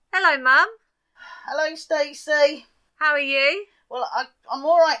Hello, Mum. Hello, Stacey. How are you? Well, I'm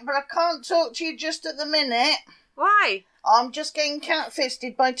all right, but I can't talk to you just at the minute. Why? I'm just getting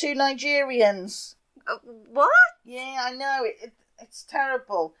catfisted by 2 Nigerians. What? Yeah, I know. It's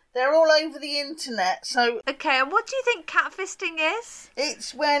terrible. They're all over the internet, so... Okay, and what do you think catfisting is?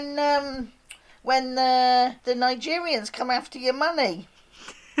 It's when the Nigerians come after your money.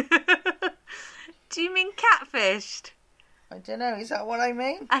 Do you mean catfished? I don't know, is that what I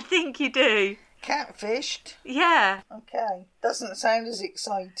mean? I think you do. Catfished? Yeah. Okay. Doesn't sound as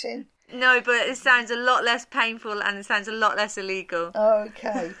exciting. No, but it sounds a lot less painful and it sounds a lot less illegal.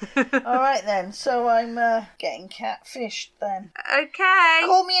 Okay. All right then. So I'm getting catfished then. Okay.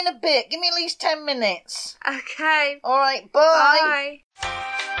 Call me in a bit. Give me at least 10 minutes. Okay. All right. Bye. Bye.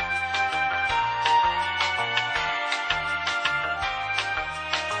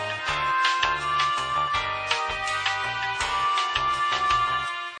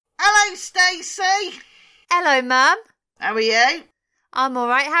 Hello, Stacey. Hello, Mum. How are you? I'm all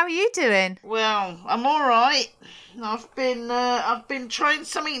right. How are you doing? Well, I'm all right. I've been trying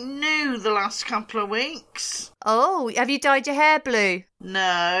something new the last couple of weeks. Oh, have you dyed your hair blue?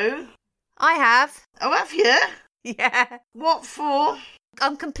 No. I have. Oh, have you? Yeah. What for?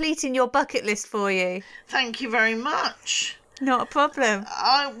 I'm completing your bucket list for you. Thank you very much. Not a problem.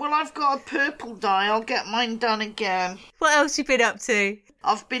 I've got a purple dye. I'll get mine done again. What else you been up to?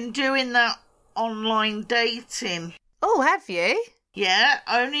 I've been doing that online dating. Oh, have you? Yeah,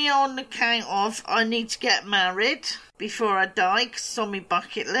 only on account of I need to get married before I die, 'cause it's on my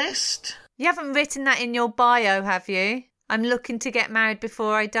bucket list. You haven't written that in your bio, have you? I'm looking to get married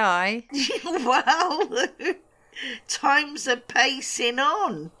before I die. Well, times are pacing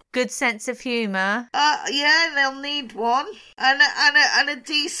on. Good sense of humour. Yeah, they'll need one. And a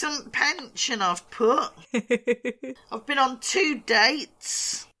decent pension I've put. I've been on 2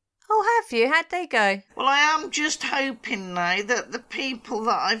 dates. Oh, have you? How'd they go? Well, I am just hoping now that the people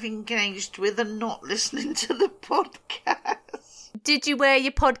that I've engaged with are not listening to the podcast. Did you wear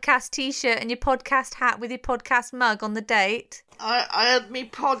your podcast t-shirt and your podcast hat with your podcast mug on the date? I had me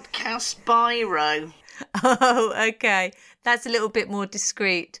podcast biro. Oh, okay. That's a little bit more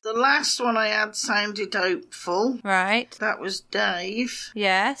discreet. The last one I had sounded hopeful. Right. That was Dave.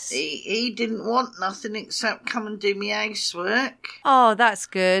 Yes. He didn't want nothing except come and do me housework. Oh, that's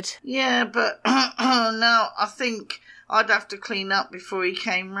good. Yeah, but now I think I'd have to clean up before he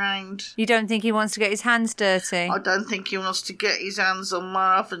came round. You don't think he wants to get his hands dirty? I don't think he wants to get his hands on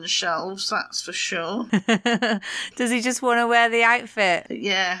my oven shelves, that's for sure. Does he just want to wear the outfit?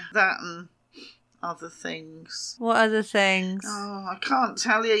 Yeah, that and other things. What other things? Oh, I can't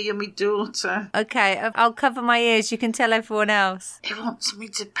tell you, you're my daughter. Okay, I'll cover my ears. You can tell everyone else. He wants me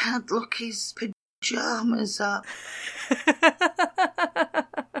to padlock his pyjamas up.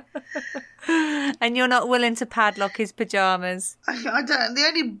 And you're not willing to padlock his pyjamas? I don't. The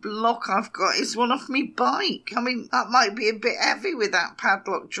only lock I've got is one off my bike. I mean, that might be a bit heavy with that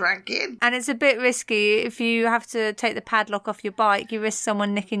padlock dragging. And it's a bit risky. If you have to take the padlock off your bike, you risk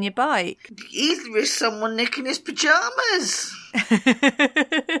someone nicking your bike. He'd risk someone nicking his pyjamas.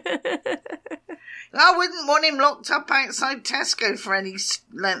 I wouldn't want him locked up outside Tesco for any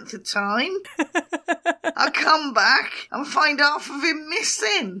length of time. I'd come back and find half of him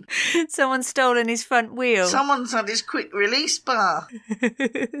missing. Someone's stolen his front wheel. Someone's had his quick release bar.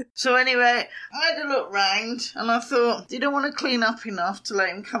 So anyway, I had a look round and I thought, did I want to clean up enough to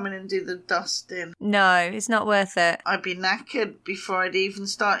let him come in and do the dusting? No, it's not worth it. I'd be knackered before I'd even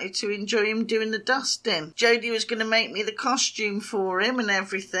started to enjoy him doing the dusting. Jodie was going to make me the costume for him and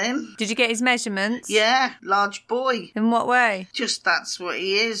everything. Did you get his measurements? Yeah, large boy. In what way? Just that's what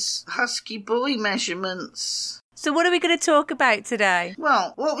he is. Husky boy measurements. So what are we going to talk about today?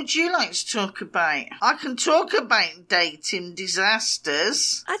 Well, what would you like to talk about? I can talk about dating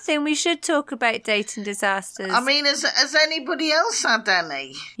disasters. I think we should talk about dating disasters. I mean, has anybody else had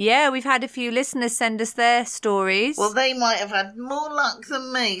any? Yeah, we've had a few listeners send us their stories. Well, they might have had more luck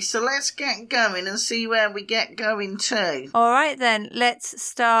than me, so let's get going and see where we get going to. All right then, let's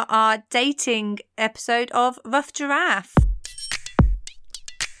start our dating episode of Rough Giraffe.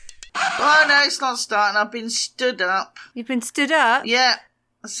 Oh, no, it's not starting. I've been stood up. You've been stood up? Yeah,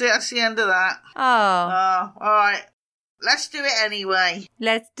 that's the end of that. Oh. Oh, all right. Let's do it anyway.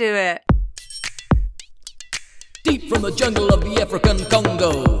 Let's do it. Deep from the jungle of the African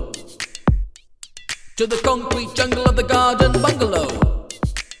Congo to the concrete jungle of the garden bungalow,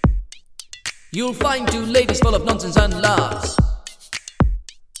 you'll find 2 ladies full of nonsense and laughs,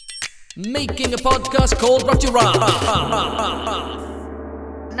 making a podcast called Rough Giraffe.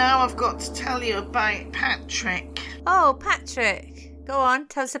 Now I've got to tell you about Patrick. Oh, Patrick. Go on,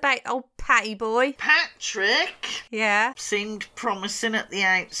 tell us about old Patty boy. Patrick Yeah. seemed promising at the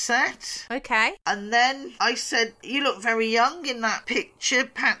outset. Okay. And then I said, you look very young in that picture,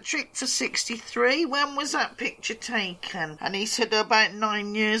 Patrick, for 63. When was that picture taken? And he said, about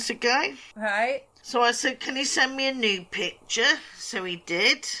 9 years ago. Right. So I said, can he send me a new picture? So he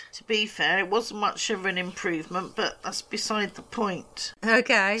did. To be fair, it wasn't much of an improvement, but that's beside the point.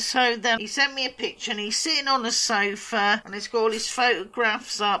 Okay. So then he sent me a picture and he's sitting on a sofa and he's got all his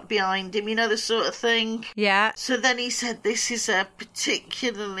photographs up behind him, you know, the sort of thing. Yeah. So then he said, this is a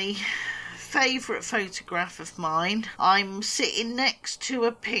particularly favourite photograph of mine. I'm sitting next to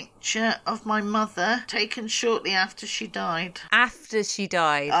a picture of my mother taken shortly after she died. After she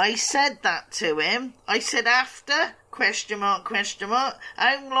died. I said that to him. I said, after? Question mark, question mark.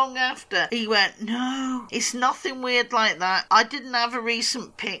 How long after? He went, no, it's nothing weird like that. I didn't have a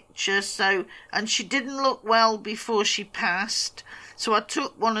recent picture, and she didn't look well before she passed. So I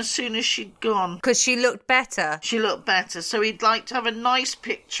took one as soon as she'd gone. Because she looked better. She looked better, so he'd like to have a nice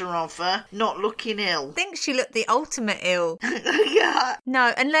picture of her, not looking ill. I think she looked the ultimate ill. Yeah.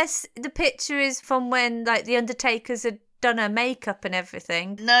 No, unless the picture is from when, like, the Undertakers had done her makeup and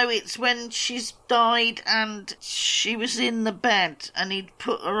everything. No, it's when she's died and she was in the bed and he'd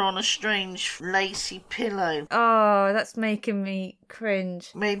put her on a strange lacy pillow. Oh, that's making me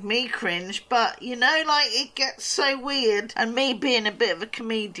cringe. Made me cringe, but you know, like, it gets so weird, and me being a bit of a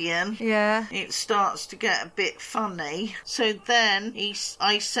comedian, Yeah. it starts to get a bit funny. So then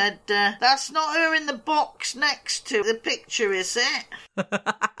I said, that's not her in the box next to the picture, is it?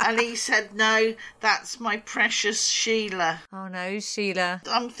 And he said, no, that's my precious Sheila. Oh no, Sheila.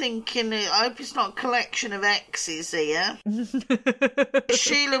 I'm thinking, I hope it's not a collection of X's here.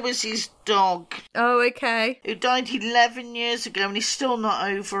 Sheila was his dog, Oh, okay. who died 11 years ago, and he's still not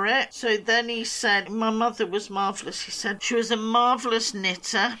over it. So then he said, my mother was marvellous. He said she was a marvellous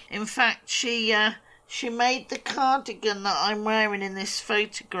knitter. In fact, she made the cardigan that I'm wearing in this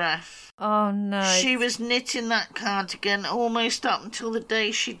photograph. Oh no. She was knitting that cardigan almost up until the day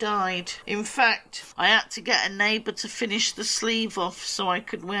she died. In fact, I had to get a neighbour to finish the sleeve off so I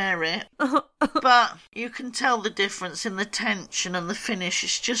could wear it. But you can tell the difference in the tension and the finish.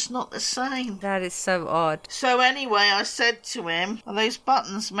 It's just not the same. That is so odd. So anyway, I said to him, are those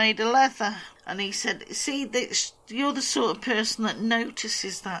buttons made of leather? And he said, see, you're the sort of person that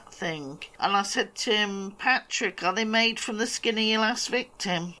notices that thing. And I said to him, Patrick, are they made from the skin of your last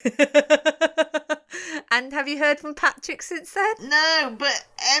victim? And have you heard from Patrick since then? No, but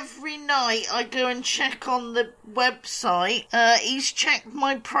every night I go and check on the website. He's checked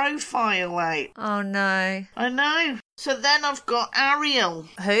my profile out. Oh no. I know. So then I've got Ariel.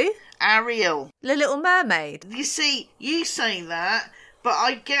 Who? Ariel. The Little Mermaid. You see, you say that, but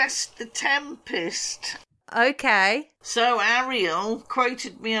I guessed The Tempest. Okay. So Ariel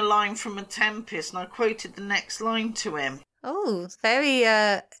quoted me a line from A Tempest, and I quoted the next line to him. Oh, very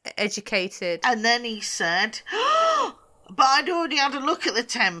educated. And then he said, but I'd already had a look at The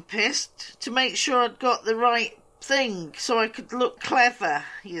Tempest to make sure I'd got the right thing so I could look clever,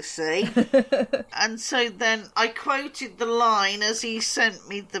 you see. And so then I quoted the line as he sent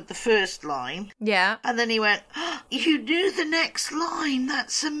me the first line. Yeah. And then he went, you knew the next line?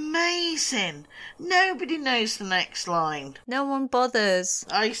 That's amazing. Nobody knows the next line. No one bothers.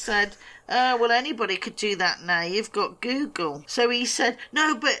 I said, well, anybody could do that now. You've got Google. So he said,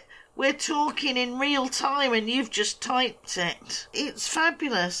 no, but we're talking in real time and you've just typed it. It's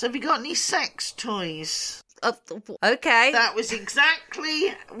fabulous. Have you got any sex toys? Okay. That was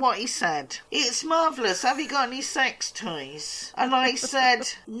exactly what he said. It's marvellous. Have you got any sex toys? And I said,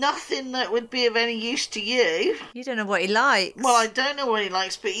 nothing that would be of any use to you. You don't know what he likes. Well, I don't know what he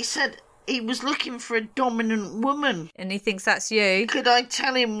likes, but he said he was looking for a dominant woman. And he thinks that's you. Could I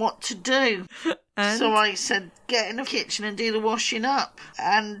tell him what to do? And? So I said, get in the kitchen and do the washing up.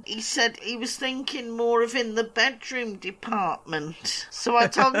 And he said he was thinking more of in the bedroom department. So I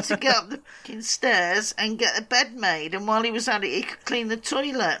told him to get up the fucking stairs and get a bed made. And while he was at it, he could clean the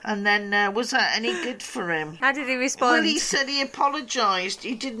toilet. And then, was that any good for him? How did he respond? Well, he said he apologised.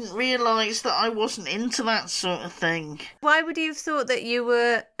 He didn't realise that I wasn't into that sort of thing. Why would he have thought that you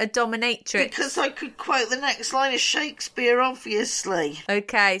were a dominatrix? Because I could quote the next line of Shakespeare, obviously.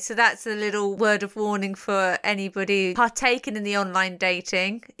 Okay, so that's a little word word of warning for anybody partaking in the online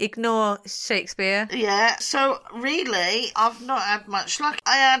dating. Ignore Shakespeare. Yeah, so really, I've not had much luck.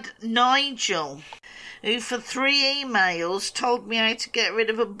 I had Nigel, who for 3 emails told me how to get rid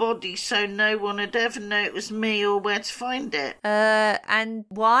of a body so no one would ever know it was me or where to find it. And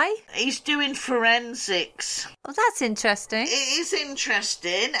why? He's doing forensics. Oh, that's interesting. It is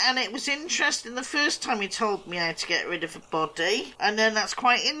interesting, and it was interesting the first time he told me how to get rid of a body, and then that's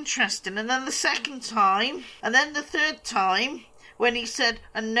quite interesting, and then the second time, and then the third time, when he said,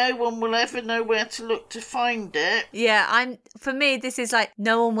 and no one will ever know where to look to find it. Yeah, for me, this is like,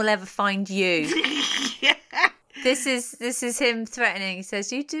 no one will ever find you. Yeah. This is him threatening. He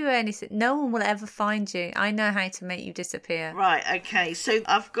says, you do anything, no one will ever find you. I know how to make you disappear. Right, okay. So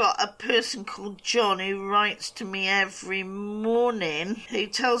I've got a person called John who writes to me every morning, who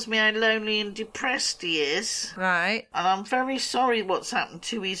tells me how lonely and depressed he is. Right. And I'm very sorry what's happened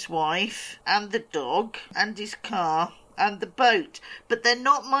to his wife and the dog and his car and the boat, but they're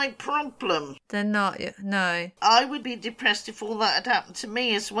not my problem. They're not, no. I would be depressed if all that had happened to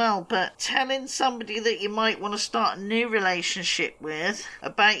me as well, but telling somebody that you might want to start a new relationship with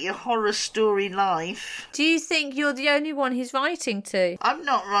about your horror story life... Do you think you're the only one he's writing to? I'm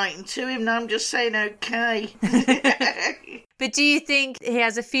not writing to him, I'm just saying okay. But do you think he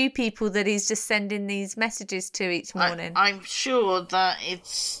has a few people that he's just sending these messages to each morning? I'm sure that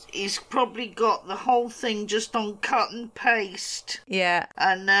he's probably got the whole thing just on cut and paste. Yeah.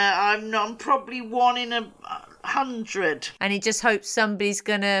 And I'm probably 1 in 100. And he just hopes somebody's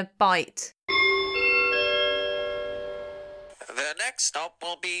gonna bite. The next stop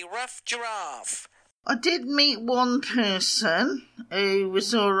will be Rough Giraffe. I did meet one person who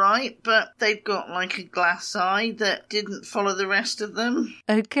was alright, but they'd got like a glass eye that didn't follow the rest of them.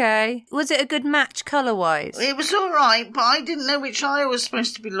 Okay. Was it a good match colour-wise? It was alright, but I didn't know which eye I was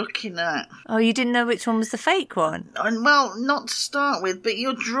supposed to be looking at. Oh, you didn't know which one was the fake one? And, well, not to start with, but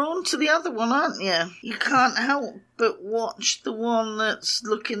you're drawn to the other one, aren't you? You can't help but watch the one that's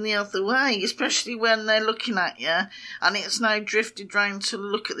looking the other way, especially when they're looking at you and it's now drifted round to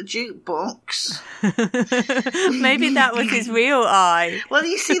look at the jukebox. Maybe that was his real eye. Well,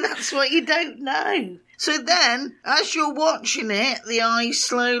 you see, that's what you don't know. So then, as you're watching it, the eye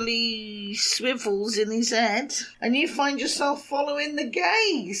slowly swivels in his head and you find yourself following the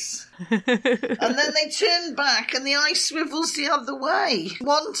gaze. And then they turn back and the eye swivels the other way.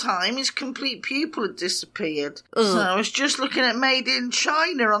 One time, his complete pupil had disappeared. Ugh. So I was just looking at Made in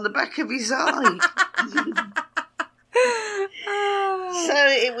China on the back of his eye. So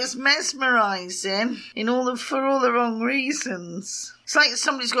it was mesmerising for all the wrong reasons. It's like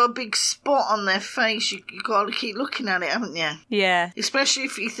somebody's got a big spot on their face. You've got to keep looking at it, haven't you? Yeah. Especially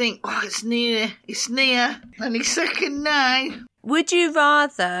if you think, oh, it's near, any second now. Would you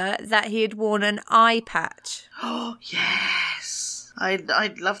rather that he had worn an eye patch? Oh, yes.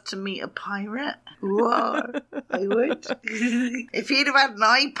 I'd love to meet a pirate. Whoa, I would. If he'd have had an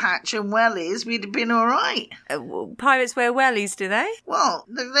eye patch and wellies, we'd have been all right. Pirates wear wellies, do they? Well,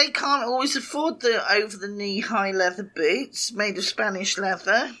 they can't always afford the over-the-knee high leather boots made of Spanish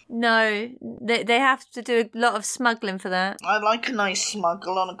leather. No, they have to do a lot of smuggling for that. I like a nice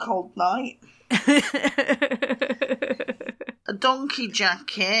smuggle on a cold night. A donkey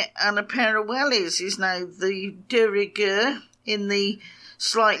jacket and a pair of wellies is now the de rigueur in the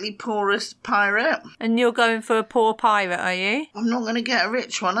slightly porous pirate. And you're going for a poor pirate, are you? I'm not going to get a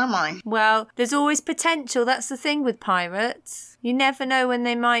rich one, am I? Well, there's always potential. That's the thing with pirates. You never know when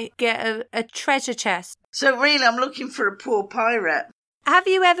they might get a treasure chest. So really, I'm looking for a poor pirate. Have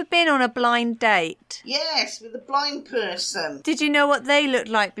you ever been on a blind date? Yes, with a blind person. Did you know what they looked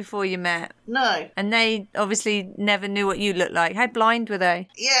like before you met? No. And they obviously never knew what you looked like. How blind were they?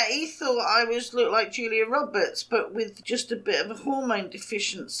 Yeah, he thought I looked like Julia Roberts, but with just a bit of a hormone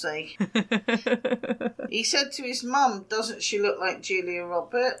deficiency. He said to his mum, doesn't she look like Julia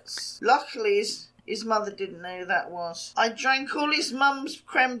Roberts? Luckily, his mother didn't know who that was. I drank all his mum's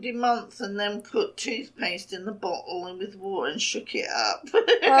creme de menthe and then put toothpaste in the bottle and with water and shook it up.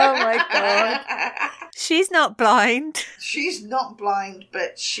 Oh my God. She's not blind. She's not blind,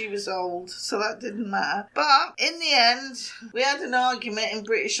 but she was old, so that didn't matter. But in the end, we had an argument in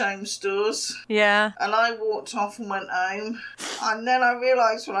British Home Stores. Yeah. And I walked off and went home. And then I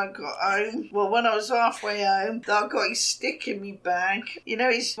realised when I got home, when I was halfway home, that I got his stick in my bag. You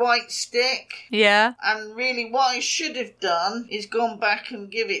know, his white stick? Yeah. Yeah. And really what I should have done is gone back and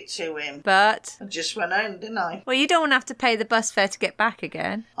give it to him. But, I just went home, didn't I? well, you don't want to have to pay the bus fare to get back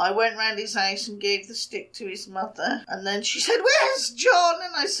again. I went round his house and gave the stick to his mother. And then she said, "Where's John?"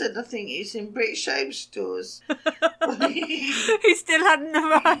 And I said, "I think he's in British Home Stores." He still hadn't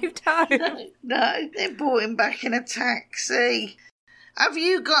arrived home. No, they brought him back in a taxi. Have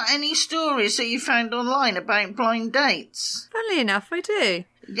you got any stories that you found online about blind dates? Funnily enough, I do.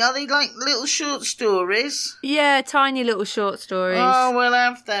 Are they like little short stories? Yeah, tiny little short stories. Oh, we'll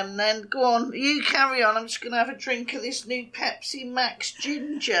have them then. Go on, you carry on. I'm just going to have a drink of this new Pepsi Max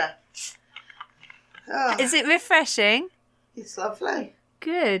Ginger. Oh, Is it refreshing? it's lovely.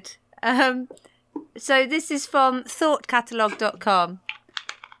 Good. So this is from thoughtcatalog.com.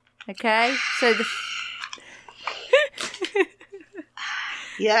 Okay, so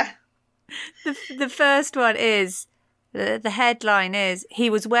Yeah. the first one is, the headline is, he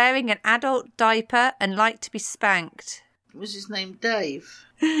was wearing an adult diaper and liked to be spanked. Was his name Dave?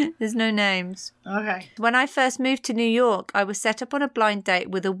 There's no names. Okay. When I first moved to New York, I was set up on a blind date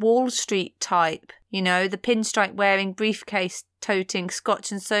with a Wall Street type. You know, the pinstripe wearing, briefcase toting,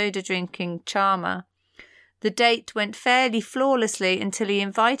 scotch and soda drinking charmer. The date went fairly flawlessly until he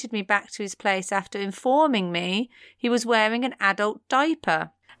invited me back to his place after informing me he was wearing an adult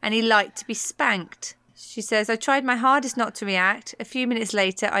diaper and he liked to be spanked. She says, I tried my hardest not to react. A few minutes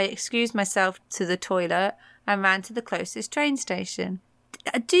later, I excused myself to the toilet and ran to the closest train station.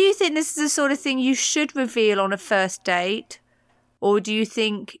 Do you think this is the sort of thing you should reveal on a first date? Or do you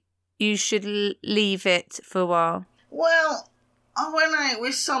think you should leave it for a while? Well, I went out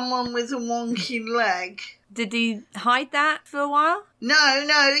with someone with a wonky leg. Did he hide that for a while?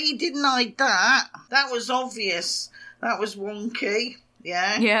 No, he didn't hide that. That was obvious. That was wonky,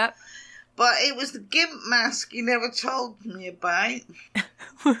 yeah. Yeah. But it was the gimp mask he never told me about.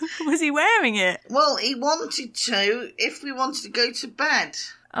 Was he wearing it? Well, he wanted to if we wanted to go to bed.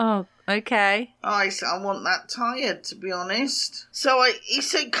 Oh, okay. I said, I want that tired, to be honest. So he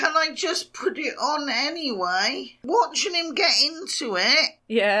said, can I just put it on anyway? Watching him get into it,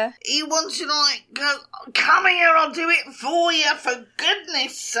 Yeah. he wanted to like go, come here, I'll do it for you, for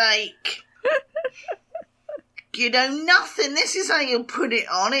goodness sake. You know, nothing. This is how you put it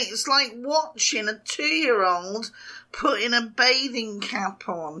on. It's like watching a 2-year-old putting a bathing cap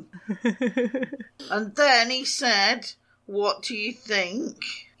on. And then he said, what do you think?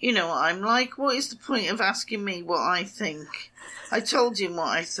 You know what I'm like. What is the point of asking me what I think? I told him what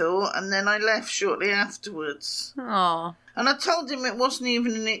I thought, and then I left shortly afterwards. Oh. And I told him it wasn't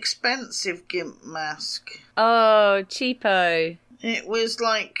even an expensive gimp mask. Oh, cheapo. It was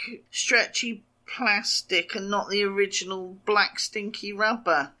like stretchy plastic and not the original black stinky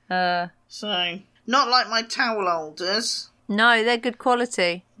rubber. So, not like my towel holders. No, they're good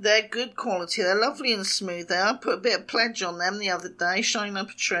quality. They're good quality. They're lovely and smooth. There, I put a bit of pledge on them the other day, shine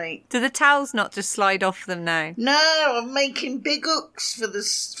up a treat. Do the towels not just slide off them now? No, I'm making big hooks for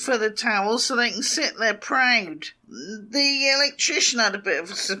the towels so they can sit there proud. The electrician had a bit of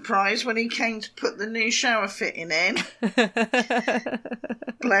a surprise when he came to put the new shower fitting in.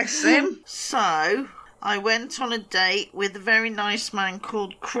 Bless him. So, I went on a date with a very nice man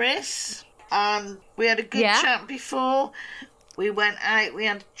called Chris. We had a good chat before. We went out, we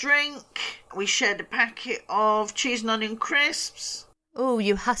had a drink. We shared a packet of cheese and onion crisps. Oh,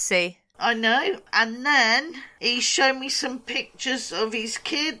 you hussy. I know. And then he showed me some pictures of his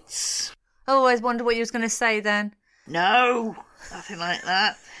kids. I always wondered what you was going to say then. No, nothing like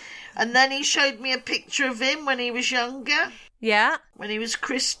that. And then he showed me a picture of him when he was younger. Yeah? When he was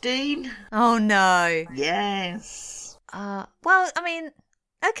Christine. Oh, no. Yes. Well, I mean,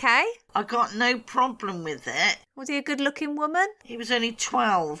 okay. I got no problem with it. Was he a good-looking woman? He was only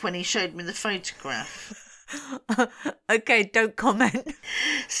 12 when he showed me the photograph. Okay, don't comment.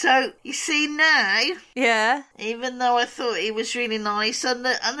 So, you see now, Yeah. even though I thought he was really nice, and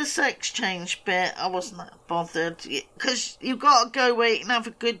the sex change bit, I wasn't that bothered. Because you've got to go wait and have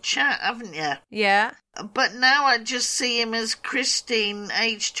a good chat, haven't you? Yeah. But now I just see him as Christine,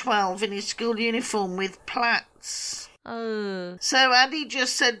 age 12, in his school uniform with plaits. Oh. So had he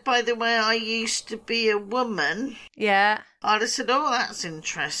just said, by the way, I used to be a woman, Yeah. I'd have said, oh, that's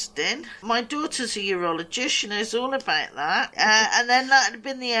interesting. My daughter's a urologist, she knows all about that. And then that'd have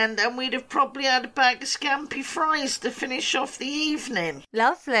been the end, and we'd have probably had a bag of scampi fries to finish off the evening.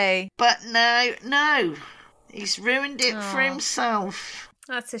 Lovely. But no, he's ruined it for himself.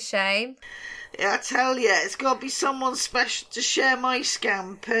 That's a shame. I tell you, it's got to be someone special to share my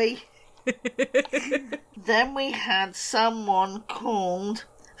scampi. Then we had someone called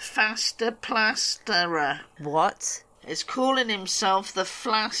Faster Plasterer. What? Is calling himself the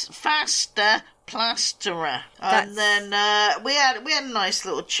Faster plasterer. That's- And then we had a nice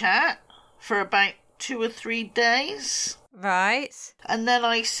little chat for about 2 or 3 days. Right. And then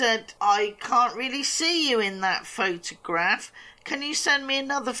I said, I can't really see you in that photograph. Can you send me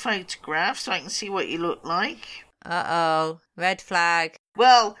another photograph so I can see what you look like? Uh-oh. Red flag.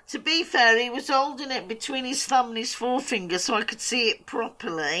 Well, to be fair, he was holding it between his thumb and his forefinger so I could see it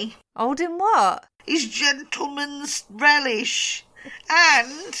properly. Holding what? His gentleman's relish.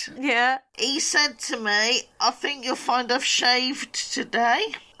 And Yeah. he said to me, I think you'll find I've shaved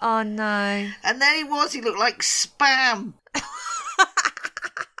today. Oh, no. And there he was, he looked like Spam.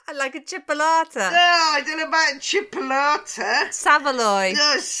 Like a chipolata. No, I don't know about chipolata. Savaloy.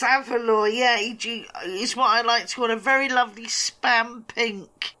 No, Savaloy, yeah. He's what I like to call a very lovely Spam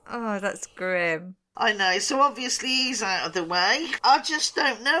pink. Oh, that's grim. I know, so obviously he's out of the way. I just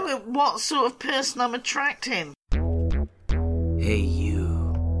don't know what sort of person I'm attracting. Hey,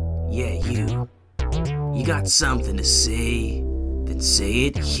 you. Yeah, you. You got something to say? Then say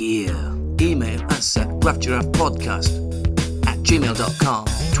it here. Email us at roughgiraffepodcast@gmail.com.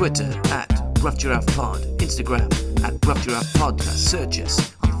 Twitter @roughgiraffepod. Instagram @roughgiraffepodcast. Search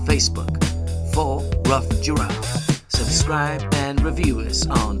us on Facebook for Rough Giraffe. Subscribe and review us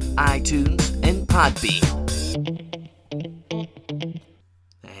on iTunes and Podbean.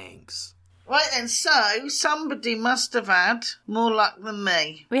 Thanks. Right then, so somebody must have had more luck than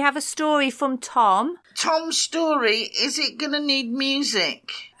me. We have a story from Tom. Tom's story, is it going to need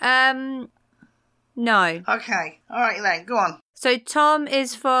music? No. Okay, alright then, go on. So Tom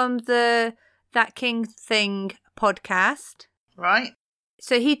is from the That King Thing podcast. Right?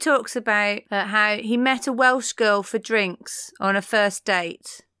 So he talks about how he met a Welsh girl for drinks on a first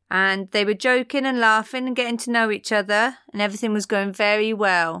date. And they were joking and laughing and getting to know each other, and everything was going very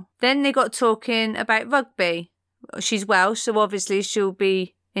well. Then they got talking about rugby. She's Welsh, so obviously she'll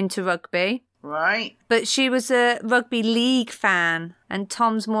be into rugby. Right. But she was a rugby league fan, and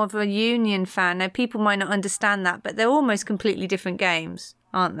Tom's more of a union fan. Now, people might not understand that, but they're almost completely different games,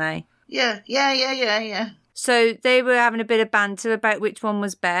 aren't they? Yeah. So they were having a bit of banter about which one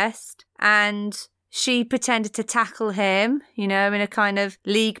was best, and she pretended to tackle him, you know, in a kind of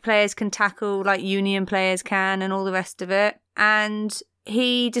league players can tackle like union players can and all the rest of it. And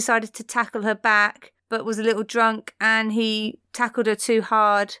he decided to tackle her back, but was a little drunk, and he tackled her too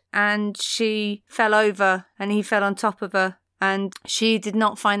hard and she fell over and he fell on top of her. And she did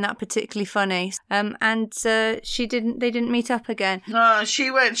not find that particularly funny. They didn't meet up again. Oh,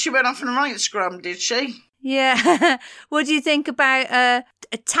 she went off on a right scrum, did she? Yeah. What do you think about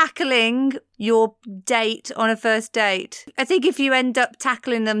tackling your date on a first date? I think if you end up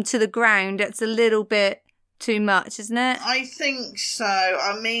tackling them to the ground, it's a little bit too much, isn't it? I think so.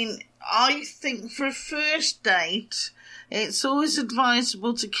 I mean, I think for a first date, it's always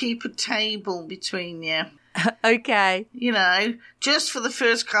advisable to keep a table between you. Okay. You know, just for the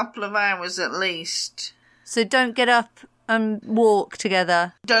first couple of hours at least. So don't get up and walk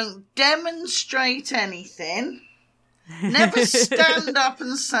together. Don't demonstrate anything. Never stand up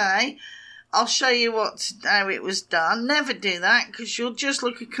and say, I'll show you how it was done. Never do that, because you'll just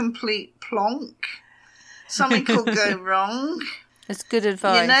look a complete plonk. Something could go wrong. That's good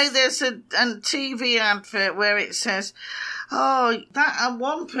advice. You know, there's a TV advert where it says, oh, that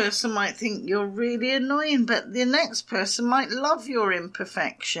one person might think you're really annoying, but the next person might love your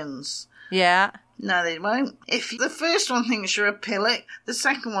imperfections. Yeah. No, they won't. If the first one thinks you're a pillock, the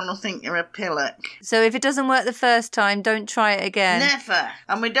second one will think you're a pillock. So if it doesn't work the first time, don't try it again. Never.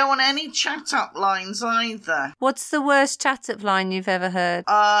 And we don't want any chat-up lines either. What's the worst chat-up line you've ever heard?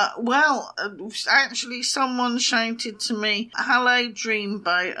 Actually, someone shouted to me, hello,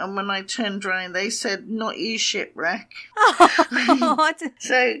 Dreamboat, and when I turned around, they said, not you, Shipwreck.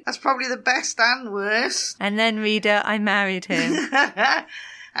 So that's probably the best and worst. And then, reader, I married him.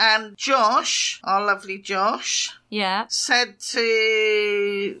 And Josh, our lovely Josh, Yeah. said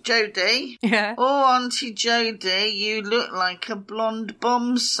to Jodie, Yeah. oh, Auntie Jodie, you look like a blonde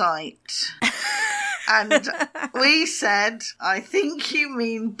bomb site. And we said, I think you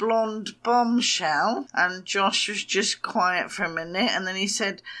mean blonde bombshell. And Josh was just quiet for a minute, and then he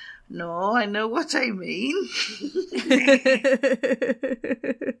said, no, I know what I mean.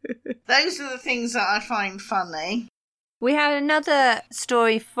 Those are the things that I find funny. We have another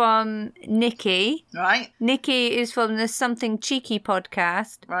story from Nikki. Right, Nikki is from the Something Cheeky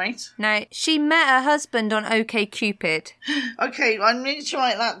podcast. right. Now, she met her husband on OkCupid. Okay, I need to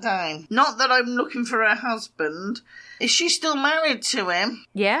write that down. Not that I'm looking for a husband. Is she still married to him?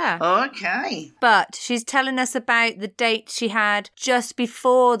 Yeah. Okay. But she's telling us about the date she had just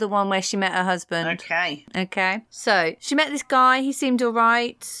before the one where she met her husband. Okay. Okay. So, she met this guy. He seemed all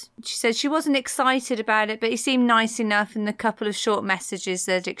right. She said she wasn't excited about it, but he seemed nice enough in the couple of short messages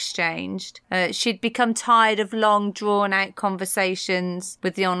they'd exchanged. She'd become tired of long, drawn-out conversations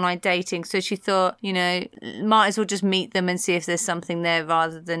with the online dating, so she thought, might as well just meet them and see if there's something there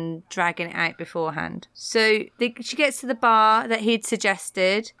rather than dragging it out beforehand. So she gets to the bar that he'd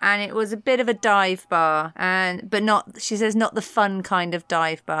suggested, and it was a bit of a dive bar, but not, she says, not the fun kind of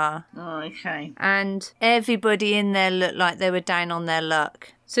dive bar. Oh, okay. And everybody in there looked like they were down on their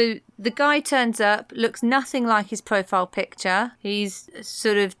luck. So the guy turns up, looks nothing like his profile picture. He's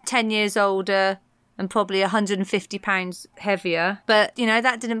sort of 10 years older and probably 150 pounds heavier. But,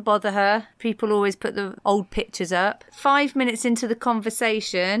 that didn't bother her. People always put the old pictures up. 5 minutes into the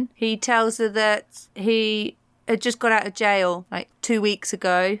conversation, he tells her that he had just got out of jail like 2 weeks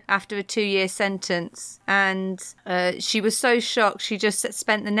ago after a 2-year sentence, and she was so shocked she just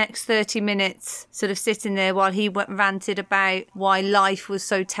spent the next 30 minutes sort of sitting there while he ranted about why life was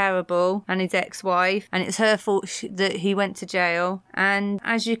so terrible and his ex-wife, and it's her fault that he went to jail. And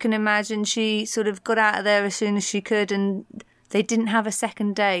as you can imagine, she sort of got out of there as soon as she could, and they didn't have a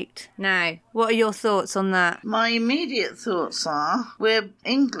second date. Now, what are your thoughts on that? My immediate thoughts are, we're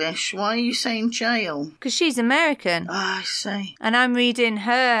English. Why are you saying jail? Because she's American. I see. And I'm reading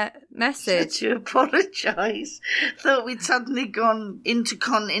her message. To apologise. Thought we'd suddenly gone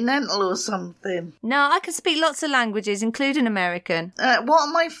intercontinental or something. No, I can speak lots of languages, including American. What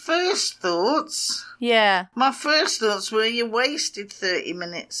are my first thoughts? Yeah. My first thoughts were you wasted 30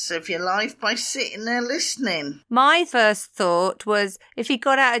 minutes of your life by sitting there listening. My first thought was, if he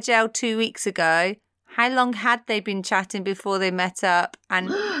got out of jail 2 weeks ago, how long had they been chatting before they met up?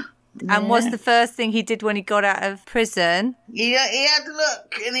 And and what's the first thing he did when he got out of prison? He had a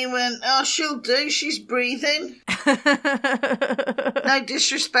look and he went, oh, she'll do, she's breathing. No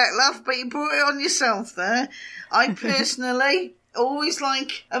disrespect, love, but you brought it on yourself there. I personally always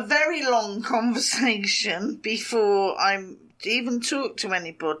like a very long conversation before I'm even talk to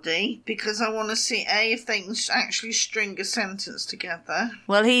anybody, because I want to see if they can actually string a sentence together.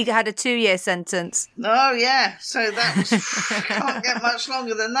 Well, he had a 2-year sentence. Oh yeah, so that was can't get much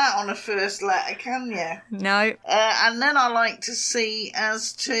longer than that on a first letter, can you? No. And then I like to see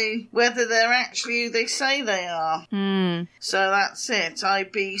as to whether they're actually who they say they are. So that's it.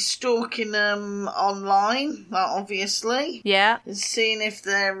 I'd be stalking them online, obviously. Yeah. And seeing if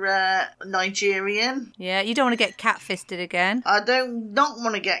they're Nigerian. Yeah, you don't want to get cat-fisted again. I don't not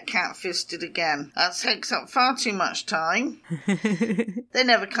want to get cat-fisted again. That takes up far too much time. They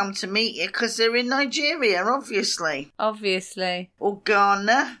never come to meet you because they're in Nigeria, obviously. Obviously. Or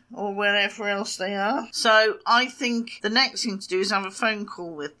Ghana, or wherever else they are. So I think the next thing to do is have a phone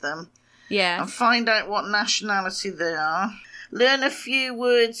call with them. Yeah. And find out what nationality they are. Learn a few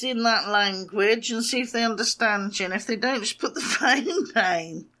words in that language and see if they understand you. And if they don't, just put the phone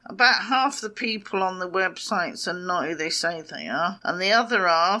down. About half the people on the websites are not who they say they are. And the other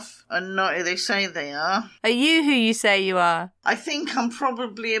half are not who they say they are. Are you who you say you are? I think I'm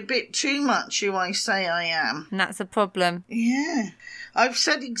probably a bit too much who I say I am. And that's a problem. Yeah. I've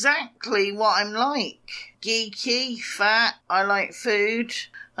said exactly what I'm like. Geeky, fat, I like food.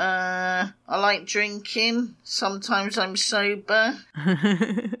 I like drinking. Sometimes I'm sober.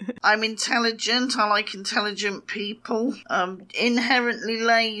 I'm intelligent. I like intelligent people. I'm inherently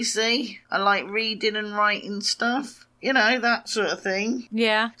lazy. I like reading and writing stuff. That sort of thing.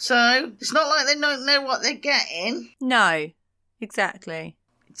 Yeah. So, it's not like they don't know what they're getting. No, exactly.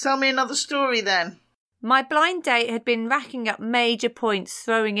 Tell me another story then. My blind date had been racking up major points,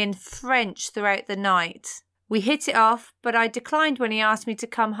 throwing in French throughout the night. We hit it off, but I declined when he asked me to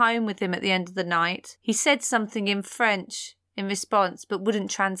come home with him at the end of the night. He said something in French in response, but wouldn't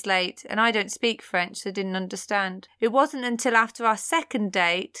translate, and I don't speak French, so didn't understand. It wasn't until after our second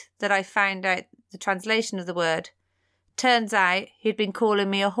date that I found out the translation of the word. Turns out he'd been calling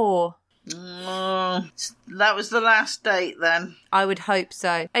me a whore. Oh, that was the last date then. I would hope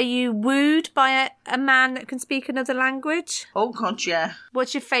so. Are you wooed by a man that can speak another language? Oh, God, yeah.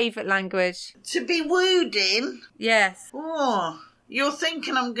 What's your favourite language? To be wooed in? Yes. Oh, you're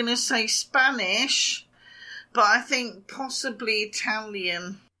thinking I'm going to say Spanish, but I think possibly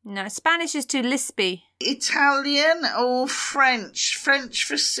Italian. No, Spanish is too lispy. Italian or French? French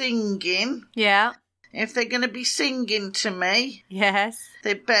for singing. Yeah. If they're going to be singing to me, yes,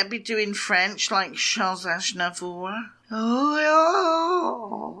 they better be doing French like Charles Aznavour.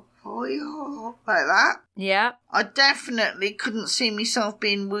 Oh, yeah, like that. Yeah. I definitely couldn't see myself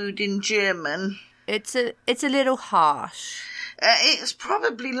being wooed in German. It's a little harsh. It's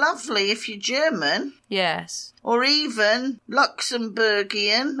probably lovely if you're German. Yes. Or even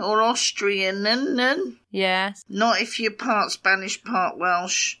Luxembourgian or Austrian. Yes. Not if you're part Spanish, part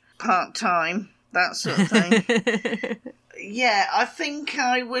Welsh. part-time, that sort of thing. Yeah, I think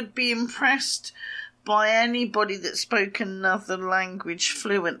I would be impressed by anybody that spoke another language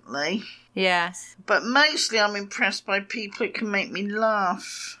fluently. Yes. But mostly I'm impressed by people who can make me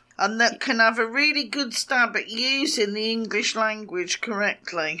laugh and that can have a really good stab at using the English language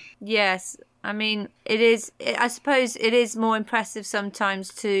correctly. Yes. I mean, I suppose it is more impressive sometimes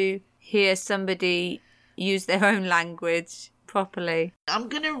to hear somebody use their own language properly. I'm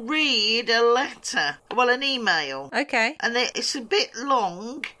going to read a letter, an email. Okay. And it's a bit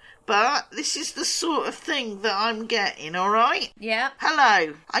long, but this is the sort of thing that I'm getting, all right? Yeah.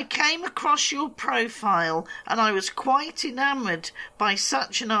 Hello, I came across your profile and I was quite enamoured by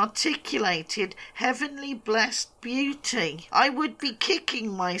such an articulated, heavenly blessed beauty. I would be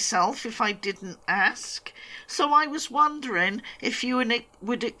kicking myself if I didn't ask. So I was wondering if you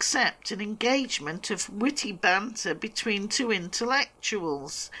would accept an engagement of witty banter between two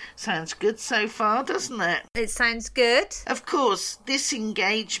intellectuals. Sounds good so far, doesn't it? It sounds good. Of course, this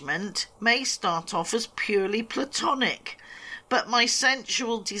engagement may start off as purely platonic, but my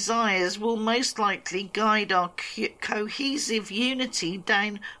sensual desires will most likely guide our cohesive unity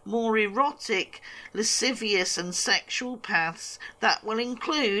down more erotic, lascivious and sexual paths that will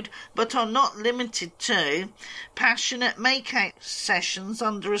include, but are not limited to, passionate make-out sessions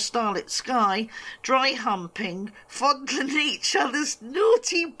under a starlit sky, dry humping, fondling each other's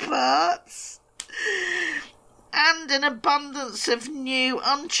naughty parts, and an abundance of new,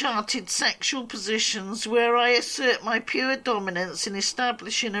 uncharted sexual positions where I assert my pure dominance in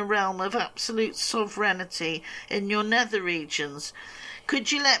establishing a realm of absolute sovereignty in your nether regions. Could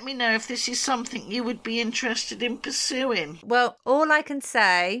you let me know if this is something you would be interested in pursuing? Well, all I can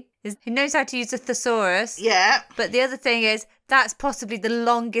say is he knows how to use a thesaurus. Yeah. But the other thing is, that's possibly the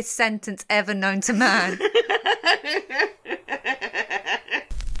longest sentence ever known to man.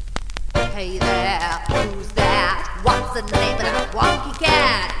 Hey there, who's that? What's the name of that wonky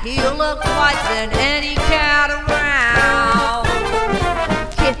cat? He looks whiter than any cat around.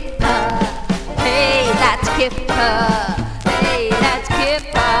 Kipper, hey, that's Kipper. Hey, that's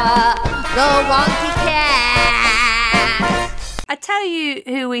Kipper, the wonky cat. I tell you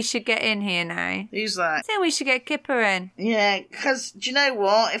who we should get in here now. Who's that? I think we should get Kipper in. Yeah, because do you know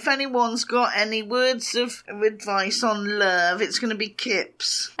what? If anyone's got any words of advice on love, it's going to be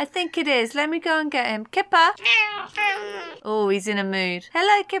Kips. I think it is. Let me go and get him. Kipper. Oh, he's in a mood.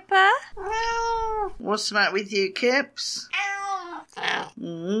 Hello, Kipper. What's the matter with you, Kips?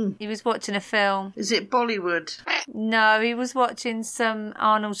 He was watching a film. Is it Bollywood? No, he was watching some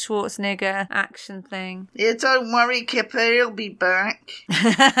Arnold Schwarzenegger action thing. Yeah, don't worry, Kipper, he'll be back.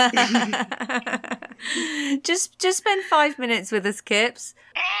 Just spend 5 minutes with us, Kips.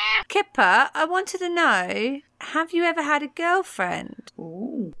 Kipper, I wanted to know, have you ever had a girlfriend?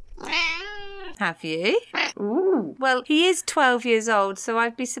 Ooh. Have you? Ooh. Well, he is 12 years old, so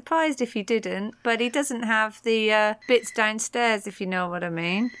I'd be surprised if he didn't, but he doesn't have the bits downstairs, if you know what I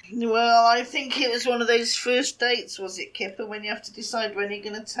mean. Well, I think it was one of those first dates, was it, Kipper, when you have to decide when you're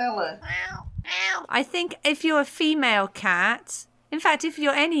going to tell her? I think if you're a female cat, in fact, if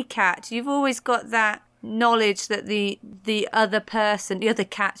you're any cat, you've always got that knowledge that the other person, the other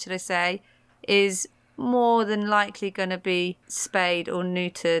cat, should I say, is more than likely going to be spayed or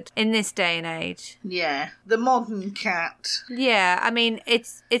neutered in this day and age. Yeah, the modern cat. Yeah, I mean,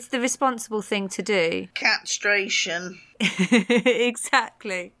 it's the responsible thing to do. Catstration.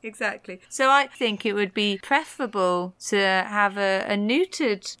 Exactly. So I think it would be preferable to have a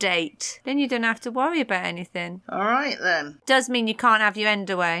neutered date. Then you don't have to worry about anything. All right, then. Does mean you can't have your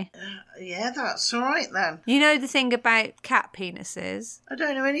end away. Yeah, that's all right, then. You know the thing about cat penises? I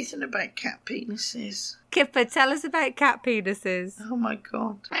don't know anything about cat penises. Kipper, tell us about cat penises. Oh, my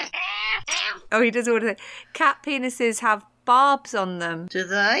God. Oh, he doesn't want to say. Cat penises have barbs on them. Do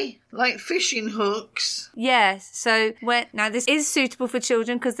they? Like fishing hooks? Yes. So now this is suitable for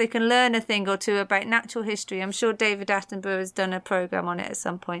children because they can learn a thing or two about natural history. I'm sure David Attenborough has done a programme on it at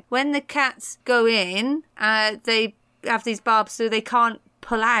some point. When the cats go in, they have these barbs so they can't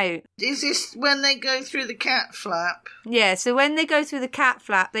pull out. Is this when they go through the cat flap? Yeah, so when they go through the cat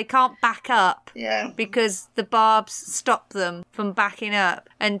flap, they can't back up. Yeah. Because the barbs stop them from backing up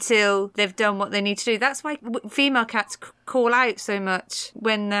until they've done what they need to do. That's why female cats call out so much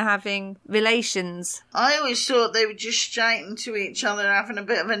when they're having relations. I always thought they were just shouting to each other, having a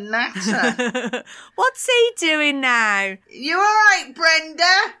bit of a natter. What's he doing now? You alright, Brenda?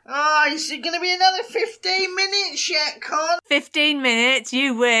 Oh, is it going to be another 15 minutes yet, Con? 15 minutes,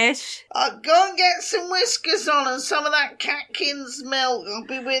 you wish. Go and get some whiskers on and some of that Catkins milk. I'll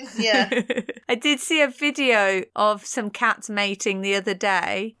be with you. I did see a video of some cats mating the other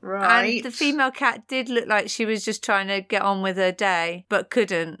day. Right. And the female cat did look like she was just trying to get on with her day, but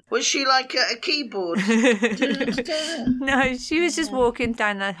couldn't. Was she like at a keyboard? No, she was just walking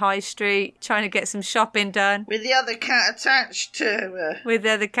down the high street, trying to get some shopping done. With the other cat attached to her. With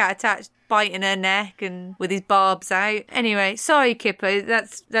the other cat attached, biting her neck and with his barbs out. Anyway, sorry, Kipper.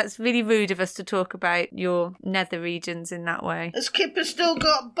 That's really rude of us to talk about your nether regions in that way. Has Kipper still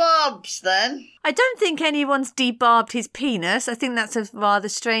got barbs then? I don't think anyone's debarbed his penis. I think that's a rather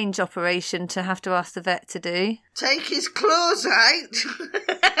strange operation to have to ask the vet to do. Take his claws out.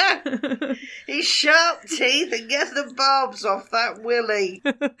 His sharp teeth and get the barbs off that willy.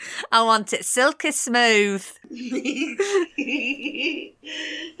 I want it silky smooth.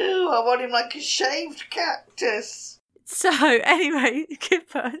 Oh, I want him like a shaved cactus. So, anyway,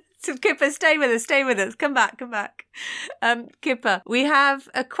 Kipper, stay with us. Come back. Kipper, we have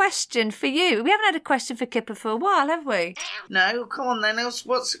a question for you. We haven't had a question for Kipper for a while, have we? No, come on then,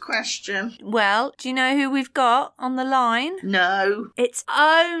 what's the question? Well, do you know who we've got on the line? No. It's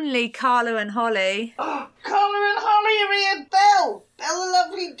only Carlo and Holly. Oh, Carla and Holly are here. Belle, the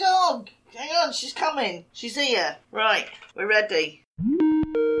lovely dog. Hang on, she's coming. She's here. Right, we're ready.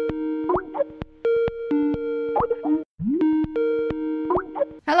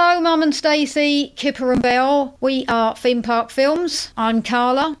 Hello, Mum and Stacey, Kipper and Belle. We are Theme Park Films. I'm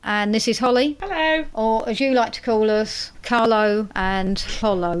Carla, and this is Holly. Hello. Or, as you like to call us, Carlo and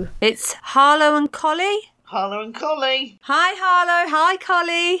Hollow. It's Harlow and Collie. Harlow and Collie. Hi, Harlow. Hi,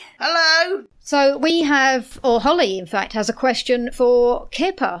 Collie. Hello. So we have, or Holly, in fact, has a question for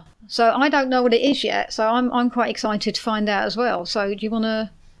Kipper. So I don't know what it is yet, so I'm quite excited to find out as well. So do you want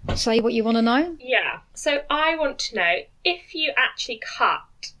to say what you want to know? Yeah. So I want to know, if you actually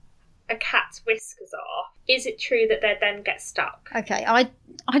cut a cat's whiskers off, is it true that they then get stuck? Okay, I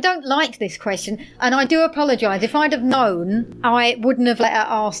don't like this question, and I do apologise. If I'd have known, I wouldn't have let her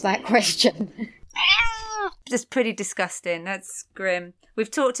ask that question. That's pretty disgusting. That's grim. We've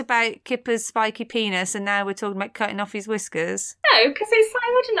talked about Kipper's spiky penis, and now we're talking about cutting off his whiskers. No, because it's like,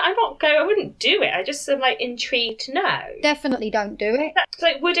 I wouldn't do it. I just am like intrigued to know. Definitely don't do it. That's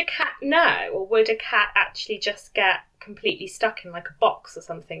like, would a cat know, or would a cat actually just get completely stuck in like a box or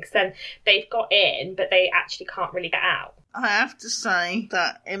something? Because then they've got in, but they actually can't really get out. I have to say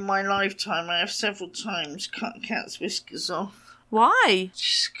that in my lifetime I have several times cut cats' whiskers off. Why?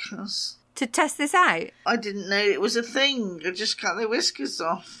 Just 'cause To test this out? I didn't know it was a thing. I just cut their whiskers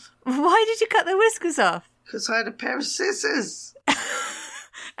off. Why did you cut their whiskers off? Because I had a pair of scissors.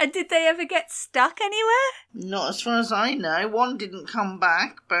 And did they ever get stuck anywhere? Not as far as I know. One didn't come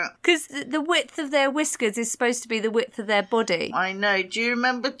back, but... Because the width of their whiskers is supposed to be the width of their body. I know. Do you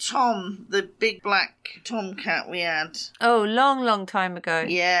remember Tom, the big black tomcat we had? Oh, long time ago.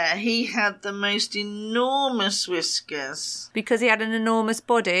 Yeah, he had the most enormous whiskers. Because he had an enormous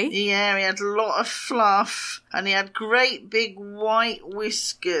body? Yeah, he had a lot of fluff, and he had great big white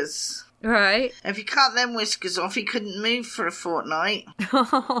whiskers. Right. If you cut them whiskers off, he couldn't move for a fortnight.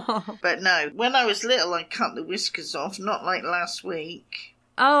 But no, when I was little, I cut the whiskers off, not like last week.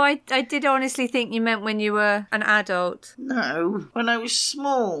 Oh, I did honestly think you meant when you were an adult. No, when I was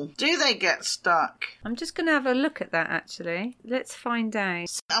small. Do they get stuck? I'm just going to have a look at that, actually. Let's find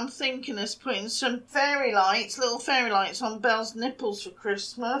out. I'm thinking of putting some fairy lights, little fairy lights on Belle's nipples for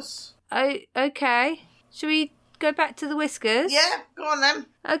Christmas. Oh, okay. Shall we go back to the whiskers? Yeah, go on then.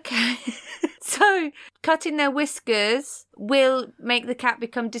 Okay. So, cutting their whiskers will make the cat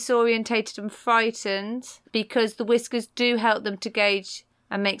become disorientated and frightened because the whiskers do help them to gauge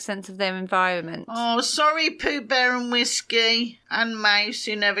and make sense of their environment. Oh, sorry, Pooh Bear and Whiskey and Mouse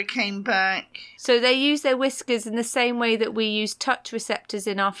who never came back. So they use their whiskers in the same way that we use touch receptors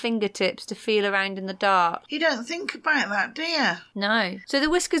in our fingertips to feel around in the dark. You don't think about that, do you? No. So the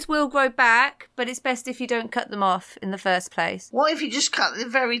whiskers will grow back, but it's best if you don't cut them off in the first place. What if you just cut the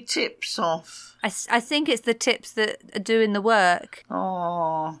very tips off? I think it's the tips that are doing the work.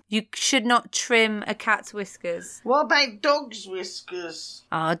 Oh. You should not trim a cat's whiskers. What about dogs' whiskers?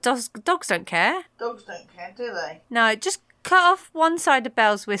 Oh, dogs don't care. Dogs don't care, do they? No, just cut off one side of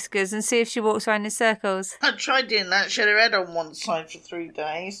Belle's whiskers and see if she walks around in circles. I tried doing that. She had her head on one side for 3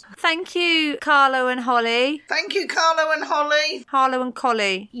 days. Thank you, Carlo and Holly. Thank you, Carlo and Holly. Harlow and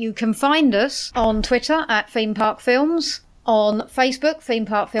Collie. You can find us on Twitter at Theme Park Films, on Facebook, Theme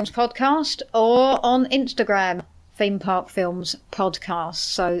Park Films Podcast, or on Instagram, Theme Park Films Podcast.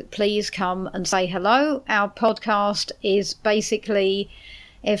 So please come and say hello. Our podcast is basically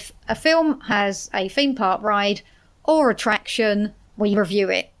if a film has a theme park ride or attraction, we review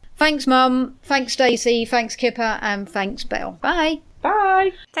it. Thanks, Mum. Thanks, Stacey. Thanks, Kipper. And thanks, Belle. Bye.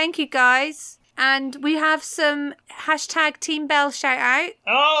 Bye. Thank you, guys. And we have some hashtag Team Belle shout out.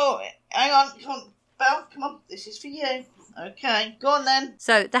 Oh, hang on. Come on. Belle, come on. This is for you. Okay. Go on then.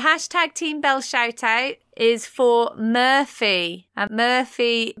 So the hashtag Team Belle shout out is for Murphy. And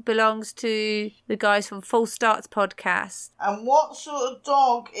Murphy belongs to the guys from Full Starts podcast. And what sort of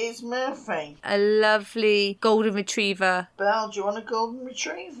dog is Murphy? A lovely golden retriever. Belle, do you want a golden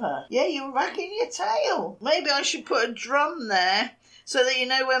retriever? Yeah, you're wagging your tail. Maybe I should put a drum there so that you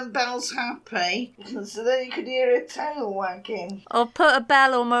know when Belle's happy, so that you could hear her tail wagging. Or put a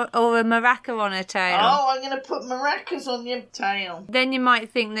bell or a maraca on her tail. Oh, I'm going to put maracas on your tail. Then you might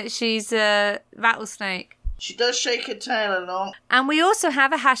think that she's a rattlesnake. She does shake her tail a lot. And we also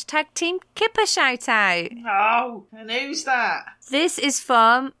have a hashtag Team Kipper shout out. Oh, and who's that? This is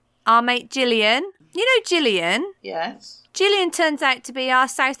from our mate Gillian. You know Gillian? Yes. Gillian turns out to be our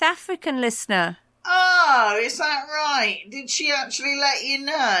South African listener. Oh, is that right? Did she actually let you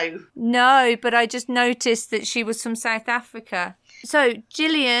know? No, but I just noticed that she was from South Africa. So,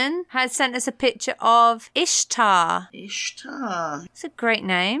 Gillian has sent us a picture of Ishtar. Ishtar. It's a great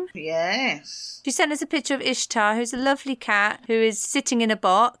name. Yes. She sent us a picture of Ishtar, who's a lovely cat who is sitting in a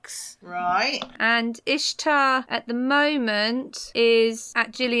box. Right. And Ishtar, at the moment, is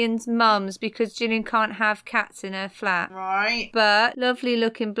at Gillian's mum's because Gillian can't have cats in her flat. Right. But lovely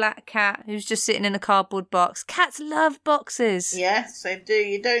looking black cat who's just sitting in a cardboard box. Cats love boxes. Yes, they do.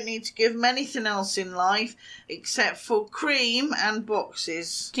 You don't need to give them anything else in life except for cream and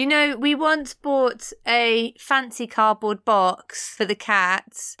boxes. Do you know, we once bought a fancy cardboard box for the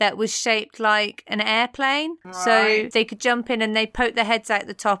cats that was shaped like an airplane. Right. So they could jump in and they'd poke their heads out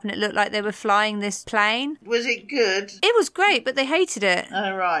the top and it looked like they were flying this plane. Was it good? It was great, but they hated it.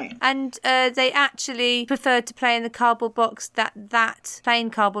 Oh, right. And they actually preferred to play in the cardboard box that plain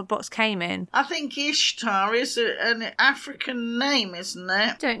cardboard box came in. I think Ishtar is an African name, isn't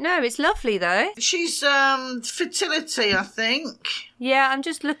it? Don't know. It's lovely, though. She's fertility, I think. Yeah, I'm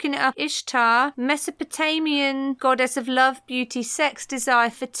just looking it up. Ishtar, Mesopotamian goddess of love, beauty, sex,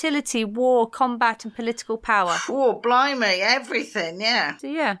 desire, fertility, war, combat, and political power. Oh, blimey, everything, yeah. So,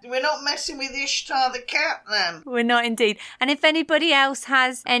 yeah. We're not messing with Ishtar the cat, then. We're not indeed. And if anybody else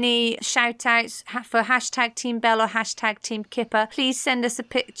has any shout-outs for hashtag Team Belle or hashtag Team Kipper, please send us a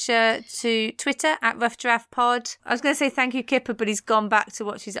picture to Twitter at Rough Giraffe Pod. I was going to say thank you, Kipper, but he's gone back to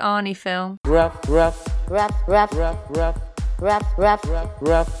watch his Arnie film. Rough giraffe.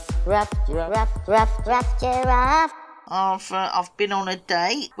 I've been on a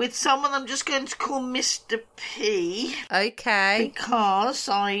date with someone I'm just going to call Mr. P. Okay. Because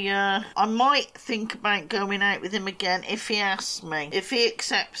I might think about going out with him again if he asks me. If he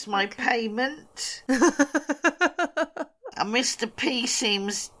accepts my payment. And Mr. P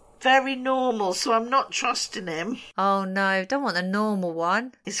seems very normal, so I'm not trusting him. Oh no, don't want a normal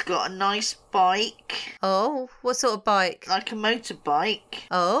one. He's got a nice bike. Oh, what sort of bike? Like a motorbike.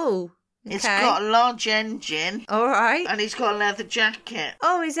 Oh, okay. It's got a large engine. All right. And he's got a leather jacket.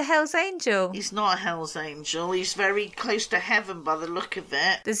 Oh, he's a Hell's Angel. He's not a Hell's Angel. He's very close to heaven by the look of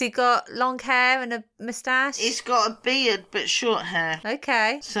it. Does he got long hair and a moustache? He's got a beard but short hair.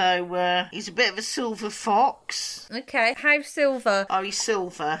 Okay. So, he's a bit of a silver fox. Okay. How silver? Oh, he's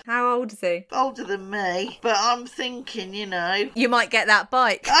silver. How old is he? Older than me. But I'm thinking, you know. You might get that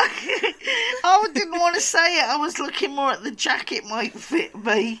bike. I didn't want to say it. I was looking more at the jacket might fit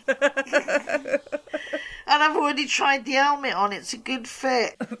me. And I've already tried the helmet on. It's a good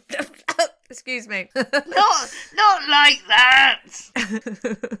fit. Excuse me. Not like that.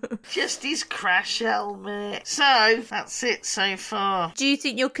 Just his crash helmet. So, that's it so far. Do you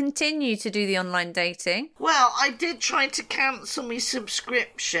think you'll continue to do the online dating? Well, I did try to cancel my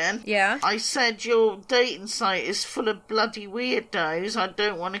subscription. Yeah. I said your dating site is full of bloody weirdos. I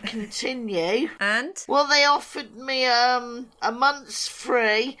don't want to continue. And? Well, they offered me a month's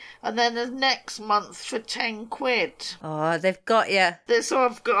free and then the next month for £10. Oh, they've got you. So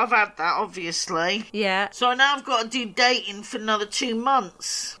I've had that, obviously. obviously. Yeah. So now I've got to do dating for another 2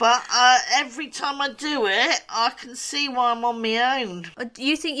 months. But every time I do it, I can see why I'm on my own. Do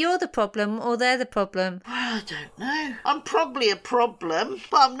you think you're the problem or they're the problem? I don't know. I'm probably a problem,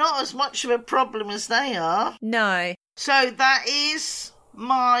 but I'm not as much of a problem as they are. No. So that is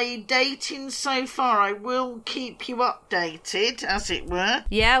my dating so far. I will keep you updated, as it were.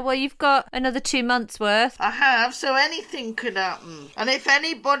 Yeah, well, you've got another 2 months worth. I have, so anything could happen. And if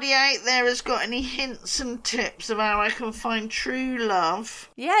anybody out there has got any hints and tips of how I can find true love...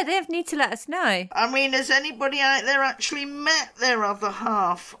 Yeah, they need to let us know. I mean, has anybody out there actually met their other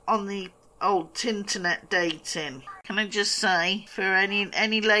half on the old Tinternet dating? Can I just say, for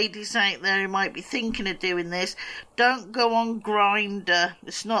any ladies out there who might be thinking of doing this, don't go on Grindr.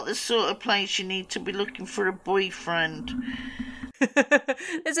 It's not the sort of place you need to be looking for a boyfriend.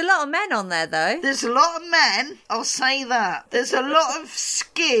 There's a lot of men on there, though. There's a lot of men, I'll say that. There's a lot of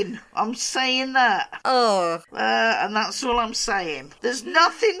skin, I'm saying that. Oh. And that's all I'm saying. There's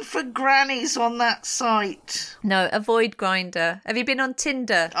nothing for grannies on that site. No, avoid Grindr. Have you been on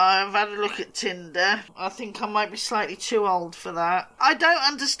Tinder? I've had a look at Tinder. I think I might be slightly too old for that. I don't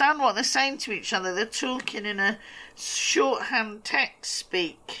understand what they're saying to each other. They're talking in a shorthand text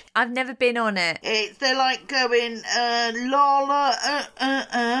speak. I've never been on it. They're like going, Lola,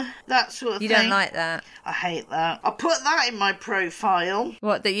 that sort of thing. You don't like that? I hate that. I put that in my profile.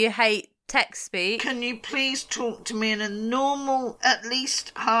 What, that you hate text speak? Can you please talk to me in a normal, at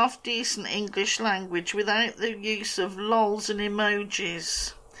least half-decent English language without the use of lols and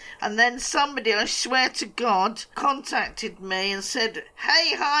emojis? And then somebody, I swear to God, contacted me and said,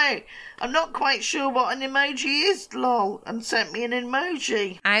 "Hey, hi, I'm not quite sure what an emoji is, lol," and sent me an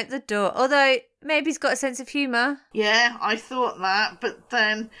emoji. Out the door. Although, maybe he's got a sense of humour. Yeah, I thought that, but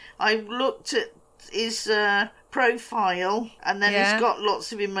then I looked at his profile, and then Yeah. it's got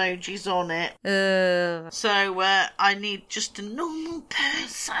lots of emojis on it. So I need just a normal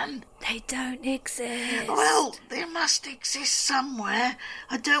person. They don't exist. Well, they must exist somewhere.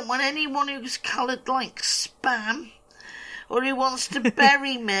 I don't want anyone who's coloured like spam, or who wants to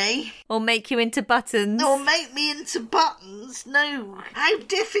bury me, Or make you into buttons. or make me into buttons. No, how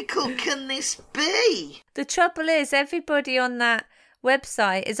difficult can this be? The trouble is, everybody on that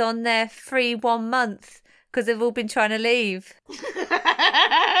website is on their free 1 month because they've all been trying to leave.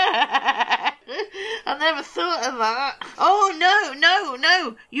 I never thought of that. Oh,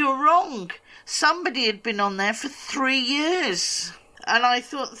 no, you're wrong. Somebody had been on there for 3 years. And I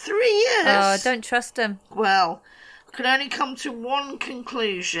thought, 3 years? Oh, don't trust them. Well, I could only come to one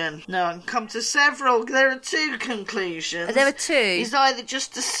conclusion. No, I can come to several. There are 2 conclusions. There are 2? He's either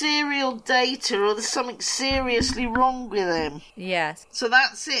just a serial dater or there's something seriously wrong with him. Yes. So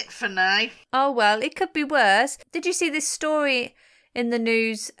that's it for now. Oh, well, it could be worse. Did you see this story in the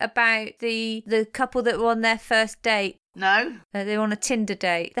news about the couple that were on their first date? No? They were on a Tinder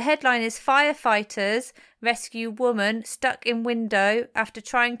date. The headline is "Firefighters Rescue Woman Stuck in Window After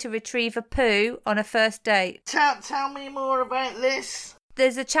Trying to Retrieve a Poo on a First Date." Tell me more about this.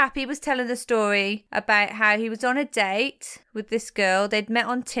 There's a chap, he was telling the story about how he was on a date with this girl. They'd met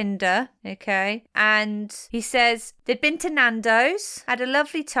on Tinder, okay? And he says they'd been to Nando's, had a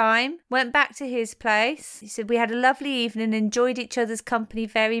lovely time, went back to his place. He said, "We had a lovely evening, enjoyed each other's company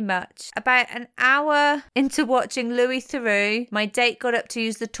very much. About an hour into watching Louis Theroux, my date got up to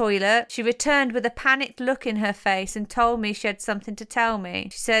use the toilet. She returned with a panicked look in her face and told me she had something to tell me.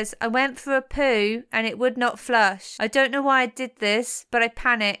 She says, I went for a poo and it would not flush. I don't know why I did this, but I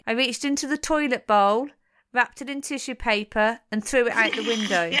panicked. I reached into the toilet bowl, wrapped it in tissue paper and threw it out the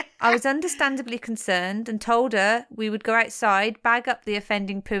window. I was understandably concerned and told her we would go outside, bag up the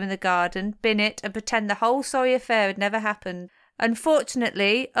offending poo in the garden, bin it and pretend the whole sorry affair had never happened.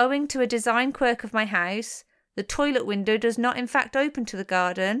 Unfortunately, owing to a design quirk of my house, the toilet window does not in fact open to the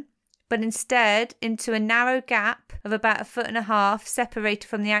garden, but instead into a narrow gap of about 1.5 feet separated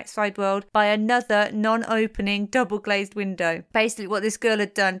from the outside world by another non-opening double-glazed window." Basically what this girl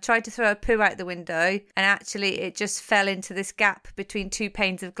had done, tried to throw a poo out the window, and actually it just fell into this gap between 2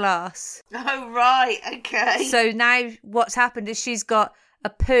 panes of glass. Oh, right, okay. So now what's happened is she's got a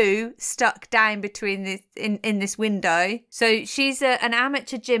poo stuck down between this in this window. So she's an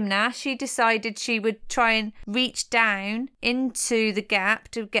amateur gymnast. She decided she would try and reach down into the gap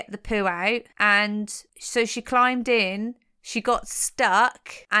to get the poo out, and so she climbed in. She got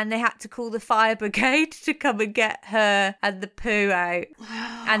stuck and they had to call the fire brigade to come and get her and the poo out.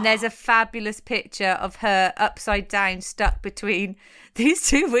 And there's a fabulous picture of her upside down stuck between these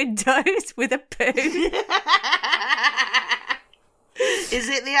 2 windows with a poo. Is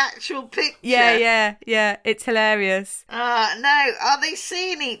it the actual picture? Yeah. It's hilarious. No. Are they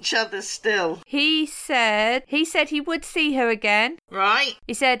seeing each other still? He said he would see her again. Right.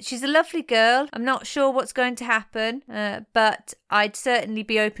 He said, she's a lovely girl. I'm not sure what's going to happen, but I'd certainly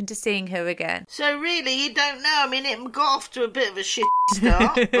be open to seeing her again. So really, you don't know. I mean, it got off to a bit of a shit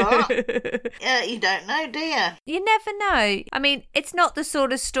start, but you don't know, do you? You never know. I mean, it's not the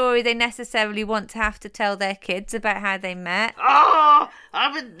sort of story they necessarily want to have to tell their kids about how they met. Oh,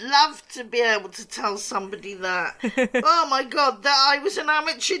 I would love to be able to tell somebody that. Oh my God, that I was an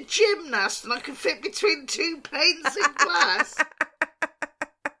amateur gymnast and I could fit between 2 panes in class.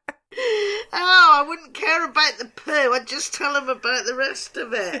 Oh, I wouldn't care about the poo. I'd just tell them about the rest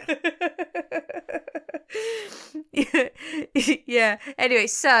of it. Yeah. Anyway,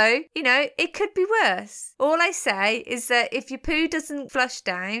 so, it could be worse. All I say is that if your poo doesn't flush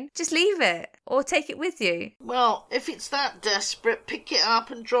down, just leave it or take it with you. Well, if it's that desperate, pick it up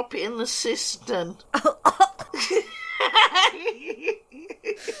and drop it in the cistern.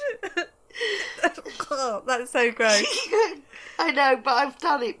 Oh, that's so gross. I know, but I've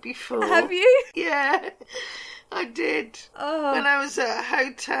done it before. Have you? Yeah, I did. Oh. When I was at a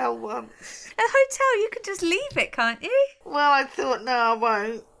hotel once. A hotel, you could just leave it, can't you? Well, I thought, no, I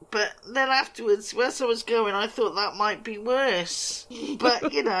won't. But then afterwards, as I was going, I thought that might be worse. But,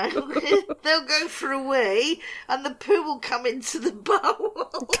 they'll go for a wee and the poo will come into the bowl.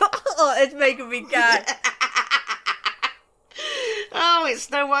 Oh, it's making me gag. Oh,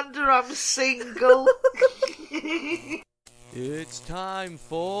 it's no wonder I'm single. It's time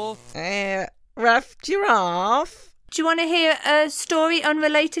for... Rough Giraffe. Do you want to hear a story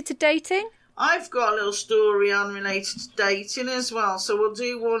unrelated to dating? I've got a little story unrelated to dating as well, so we'll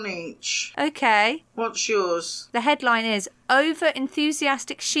do one each. Okay. What's yours? The headline is,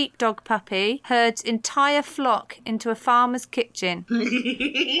 over-enthusiastic sheepdog puppy herds entire flock into a farmer's kitchen.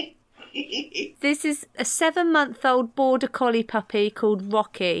 This is a 7-month-old border collie puppy called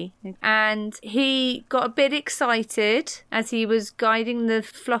Rocky, and he got a bit excited as he was guiding the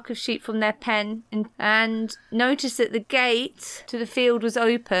flock of sheep from their pen and noticed that the gate to the field was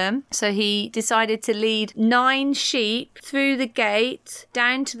open, so he decided to lead 9 sheep through the gate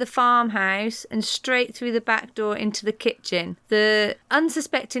down to the farmhouse and straight through the back door into the kitchen. The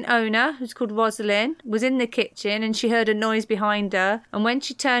unsuspecting owner, who's called Rosalind, was in the kitchen and she heard a noise behind her, and when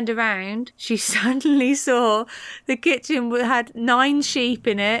she turned around she suddenly saw the kitchen had 9 sheep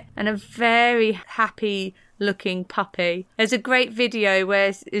in it and a very happy looking puppy. There's a great video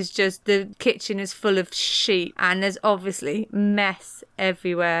where it's just the kitchen is full of sheep and there's obviously mess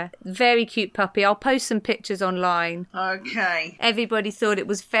everywhere. Very cute puppy. I'll post some pictures online. Okay. Everybody thought it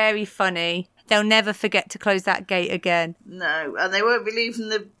was very funny. They'll never forget to close that gate again. No, and they won't be leaving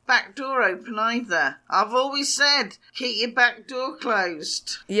the back door open either. I've always said, keep your back door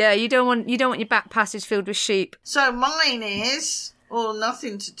closed. Yeah, you don't want your back passage filled with sheep. So mine is...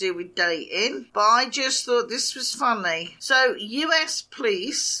 nothing to do with dating, but I just thought this was funny. So, US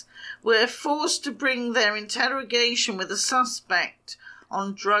police were forced to bring their interrogation with a suspect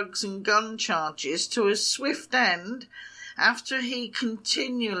on drugs and gun charges to a swift end after he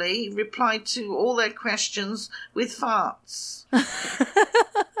continually replied to all their questions with farts.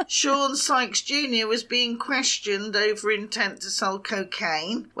 Sean Sykes Jr. was being questioned over intent to sell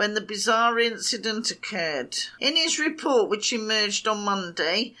cocaine when the bizarre incident occurred. In his report, which emerged on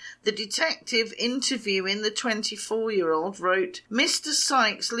Monday, the detective interviewing the 24-year-old wrote, Mr.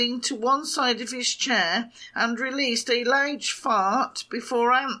 Sykes leaned to one side of his chair and released a loud fart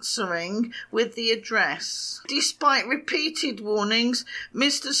before answering with the address. Despite repeated warnings,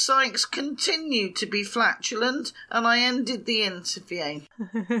 Mr. Sykes continued to be flatulent and I ended the interview.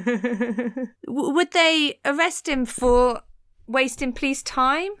 Would they arrest him for wasting police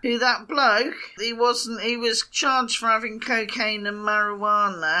time? Who, that bloke? He was charged for having cocaine and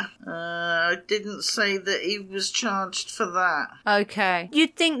marijuana. I didn't say that he was charged for that. Okay.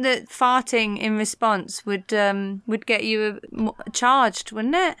 You'd think that farting in response would get you charged,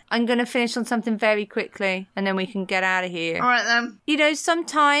 wouldn't it? I'm going to finish on something very quickly and then we can get out of here. All right then.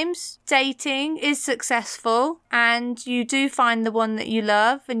 Sometimes dating is successful and you do find the one that you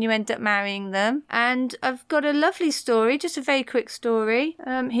love and you end up marrying them. And I've got a lovely story, just a very quick story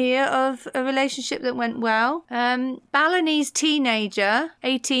here of a relationship that went well. Balinese teenager,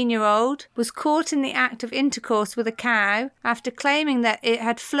 18-year-old, was caught in the act of intercourse with a cow after claiming that it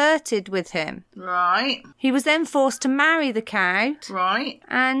had flirted with him. Right. He was then forced to marry the cow. Right.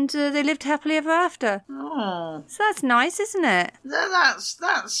 And they lived happily ever after. Oh. So that's nice, isn't it?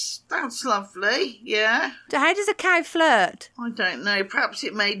 That's lovely, yeah. How does a cow flirt? I don't know. Perhaps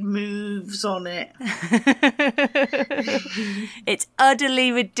it made moves on it. It's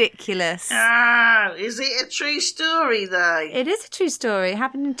utterly ridiculous. Oh, is it a true story, though? It is a true story. It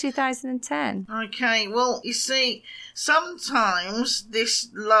happened in 2010. Okay, well, you see, sometimes this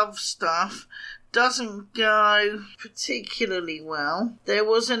love stuff doesn't go particularly well. There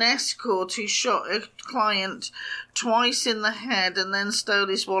was an escort who shot a client twice in the head and then stole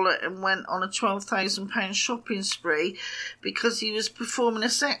his wallet and went on a £12,000 shopping spree because he was performing a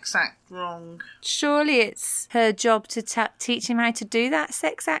sex act wrong. Surely it's her job to teach him how to do that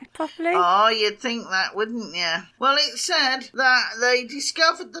sex act properly? Oh, you'd think that, wouldn't you? Well, it said that they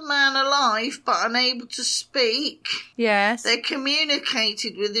discovered the man alive but unable to speak. Yes. They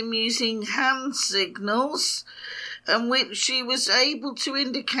communicated with him using hand signals, and which she was able to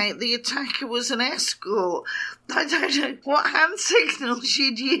indicate the attacker was an escort. I don't know what hand signals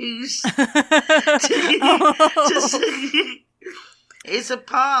she'd use. His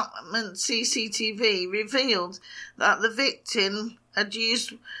apartment CCTV revealed that the victim had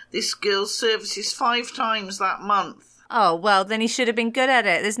used this girl's services 5 times that month. Oh, well, then he should have been good at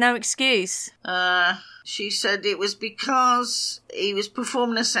it. There's no excuse. She said it was because he was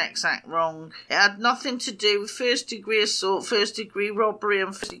performing a sex act wrong. It had nothing to do with first-degree assault, first-degree robbery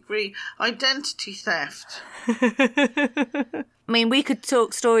and first-degree identity theft. I mean, we could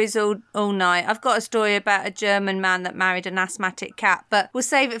talk stories all night. I've got a story about a German man that married an asthmatic cat, but we'll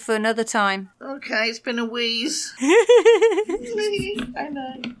save it for another time. Okay, it's been a wheeze. I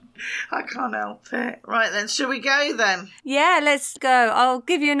know. I can't help it. Right then, shall we go then? Yeah, let's go. I'll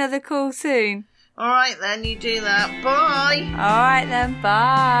give you another call soon. All right then, you do that. Bye. All right then,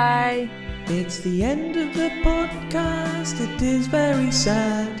 bye. It's the end of the podcast, it is very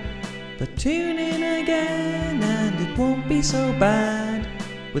sad. But tune in again and it won't be so bad.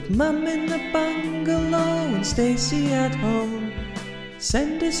 With Mum in the bungalow and Stacey at home.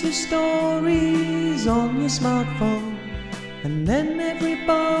 Send us your stories on your smartphone. And then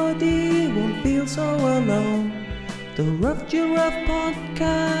everybody won't feel so alone. The Rough Giraffe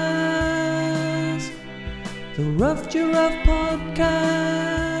Podcast. The Rough Giraffe Podcast.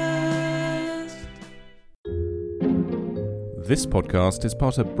 This podcast is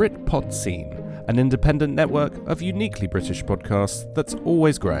part of Britpod Scene, an independent network of uniquely British podcasts that's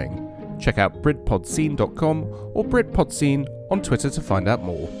always growing. Check out BritpodScene.com or Britpod Scene on Twitter to find out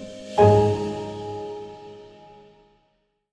more.